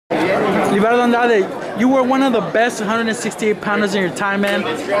Librado Andrade, you were one of the best 168 pounders in your time, man.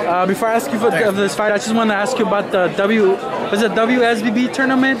 Before I ask you for this fight, I just want to ask you about the WSBB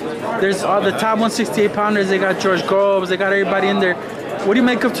tournament. There's all the top 168 pounders. They got George Groves, they got everybody in there. What do you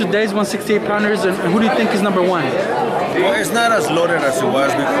make of today's 168 pounders, and who do you think is number one? Well, it's not as loaded as it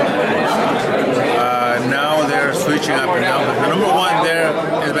was before. Now they're switching up and down, but the number one there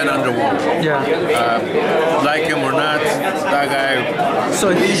has been Underwood. Yeah. Like him or not, that guy,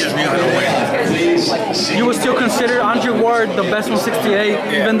 so he just knew how to win. You would still consider Andre Ward the best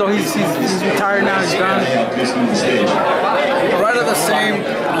 168, even though he's retired now, he's gone? Right at the same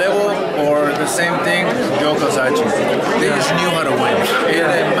level or the same thing, Joe Calzaghe. They just knew how to win. It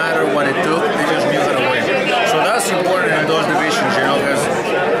didn't matter what it took, they just knew how to win. So that's important in those divisions, you know, because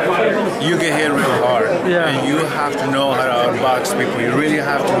you get hit real hard. Yeah. And you have to know how to outbox people. You really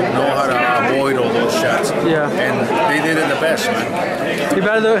have to know how to avoid all those shots. Yeah. And they did it the best, man.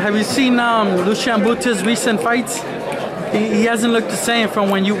 Have you seen Lucian Buta's recent fights? He hasn't looked the same from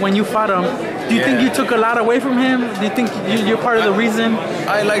when you fought him. Do you think you took a lot away from him? Do you think you're part of the reason?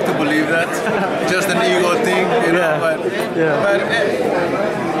 I like to believe that. Just an ego thing, you know. But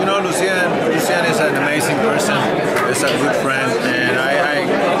you know, Lucian is an amazing person. He's a good friend, and I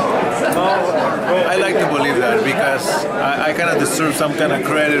like to believe that because I kind of deserve some kind of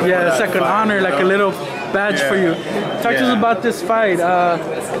credit. Yeah, it's like an honor, like a little badge for you. Talk to us about this fight.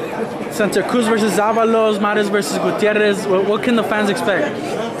 Santa Cruz versus Avalos, Mares versus Gutierrez. What can the fans expect?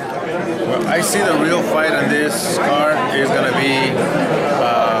 Well, I see the real fight on this card is going to be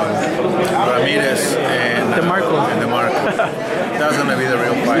Ramirez and DeMarco. That's going to be the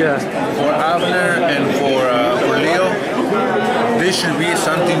real fight. Yeah. For Abner and for Leo, this should be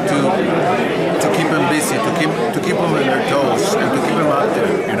something to keep them busy, to keep them on their toes, and to keep them out there,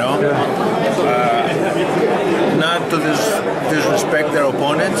 you know? Not to disrespect their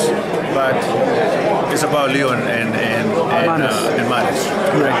opponents, but it's about Leo and Maris.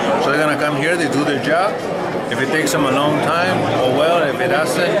 Right. So they're going to come here, they do their job. If it takes them a long time, oh well. If it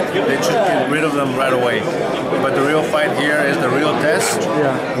doesn't, they should get rid of them right away. But the real fight here is the real test.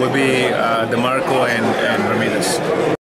 Would be DeMarco and Ramirez.